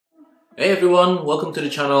Hey everyone, welcome to the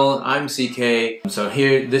channel. I'm CK. So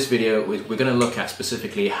here, this video, we're going to look at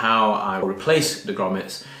specifically how I replace the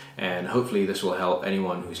grommets, and hopefully this will help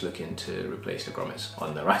anyone who's looking to replace the grommets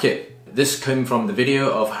on the racket. This came from the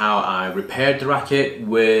video of how I repaired the racket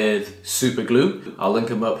with super glue. I'll link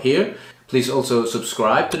them up here. Please also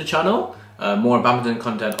subscribe to the channel. More badminton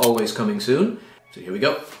content always coming soon. So here we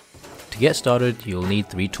go. To get started, you'll need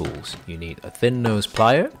three tools. You need a thin nose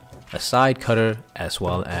plier, a side cutter, as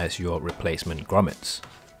well as your replacement grommets.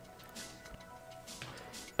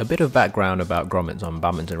 A bit of background about grommets on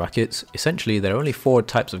badminton rackets. Essentially, there are only 4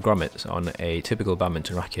 types of grommets on a typical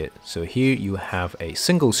badminton racket. So here you have a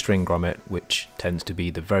single string grommet, which tends to be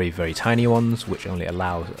the very tiny ones, which only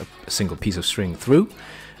allow a single piece of string through.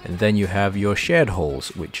 And then you have your shared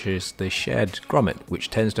holes, which is the shared grommet, which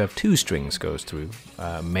tends to have 2 strings goes through,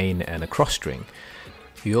 a main and a cross string.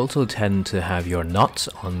 You also tend to have your knots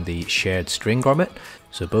on the shared string grommet,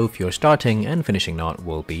 so both your starting and finishing knot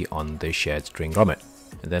will be on the shared string grommet.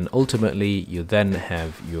 And then ultimately you then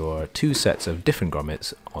have your 2 sets of different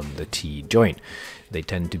grommets on the T joint. They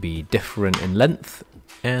tend to be different in length,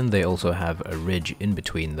 and they also have a ridge in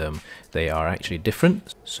between them. They are actually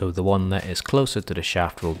different, so the one that is closer to the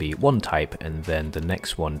shaft will be one type, and then the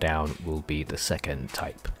next one down will be the second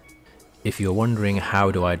type. If you're wondering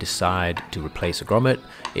how do I decide to replace a grommet,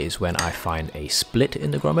 it is when I find a split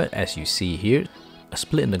in the grommet, as you see here. A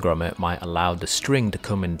split in the grommet might allow the string to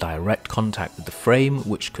come in direct contact with the frame,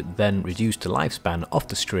 which could then reduce the lifespan of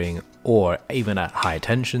the string, or even at high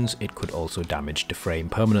tensions it could also damage the frame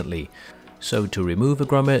permanently. So to remove a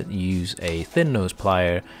grommet, you use a thin nose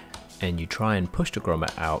plier and you try and push the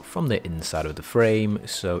grommet out from the inside of the frame,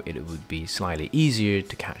 so it would be slightly easier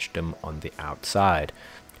to catch them on the outside.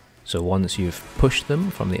 So once you've pushed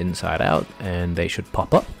them from the inside out, and they should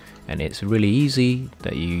pop up, and it's really easy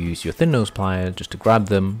that you use your thin nose plier just to grab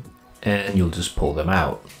them and you'll just pull them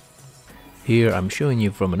out. Here I'm showing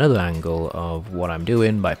you from another angle of what I'm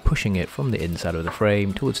doing by pushing it from the inside of the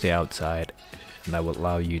frame towards the outside, and that will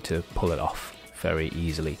allow you to pull it off very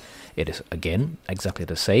easily. It is again exactly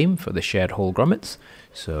the same for the shared hole grommets,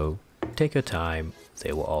 so take your time,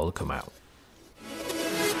 they will all come out.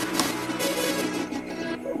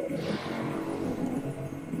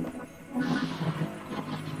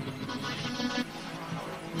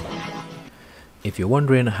 If you're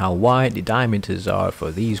wondering how wide the diameters are for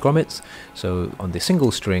these grommets, so on the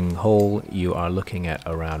single string hole you are looking at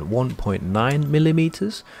around 1.9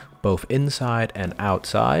 millimeters, both inside and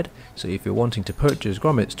outside. So if you're wanting to purchase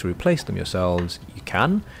grommets to replace them yourselves, you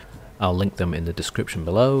can. I'll link them in the description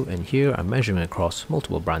below, and here I'm measuring across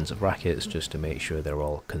multiple brands of rackets just to make sure they're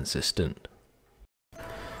all consistent.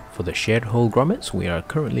 For the shared hole grommets, we are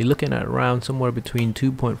currently looking at around somewhere between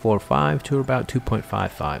 2.45 to about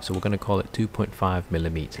 2.55, so we're going to call it 2.5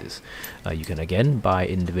 millimeters. You can again buy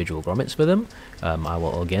individual grommets for them. I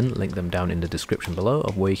will again link them down in the description below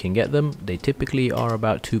of where you can get them. They typically are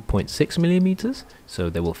about 2.6 millimeters, so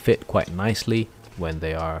they will fit quite nicely when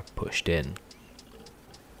they are pushed in.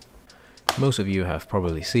 Most of you have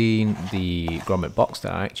probably seen the grommet box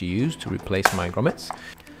that I actually used to replace my grommets.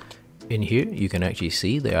 In here you can actually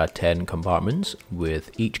see there are 10 compartments,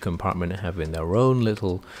 with each compartment having their own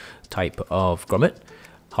little type of grommet.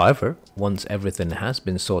 However, once everything has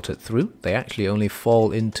been sorted through, they actually only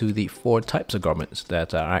fall into the 4 types of grommets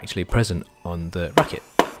that are actually present on the racket.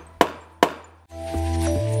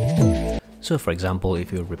 So for example,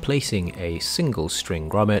 if you're replacing a single string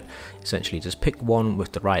grommet, essentially just pick one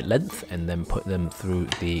with the right length and then put them through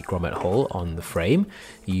the grommet hole on the frame.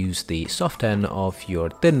 Use the soft end of your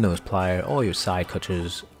thin nose plier or your side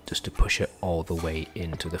cutters just to push it all the way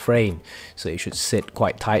into the frame. So it should sit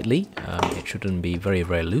quite tightly, it shouldn't be very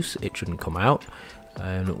loose, it shouldn't come out,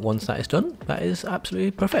 and once that is done, that is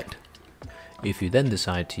absolutely perfect. If you then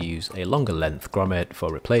decide to use a longer length grommet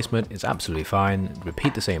for replacement, it's absolutely fine.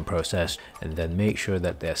 Repeat the same process and then make sure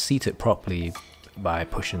that they're seated properly by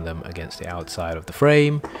pushing them against the outside of the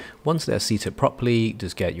frame. Once they're seated properly,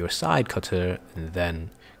 just get your side cutter and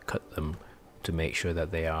then cut them to make sure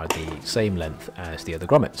that they are the same length as the other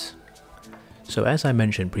grommets. So as I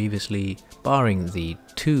mentioned previously, barring the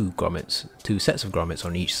 2 sets of grommets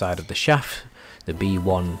on each side of the shaft, the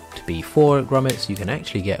B1 to B4 grommets, you can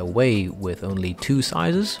actually get away with only 2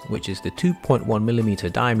 sizes, which is the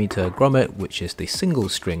 2.1mm diameter grommet, which is the single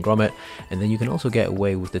string grommet, and then you can also get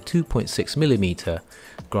away with the 2.6mm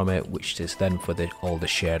grommet, which is then for all the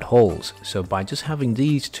shared holes. So by just having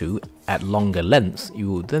these 2 at longer lengths,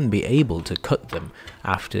 you will then be able to cut them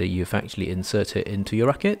after you've actually inserted it into your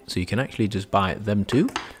racket. So you can actually just buy them 2,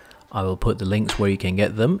 I will put the links where you can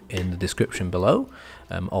get them in the description below.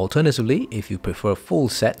 Alternatively, if you prefer full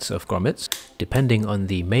sets of grommets, depending on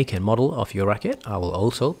the make and model of your racket, I will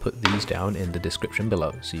also put these down in the description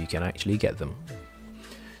below so you can actually get them.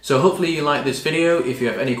 So hopefully you like this video. If you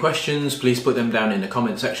have any questions, please put them down in the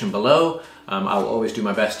comment section below. I will always do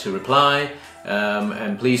my best to reply.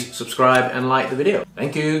 And please subscribe and like the video.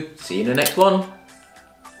 Thank you. See you in the next one.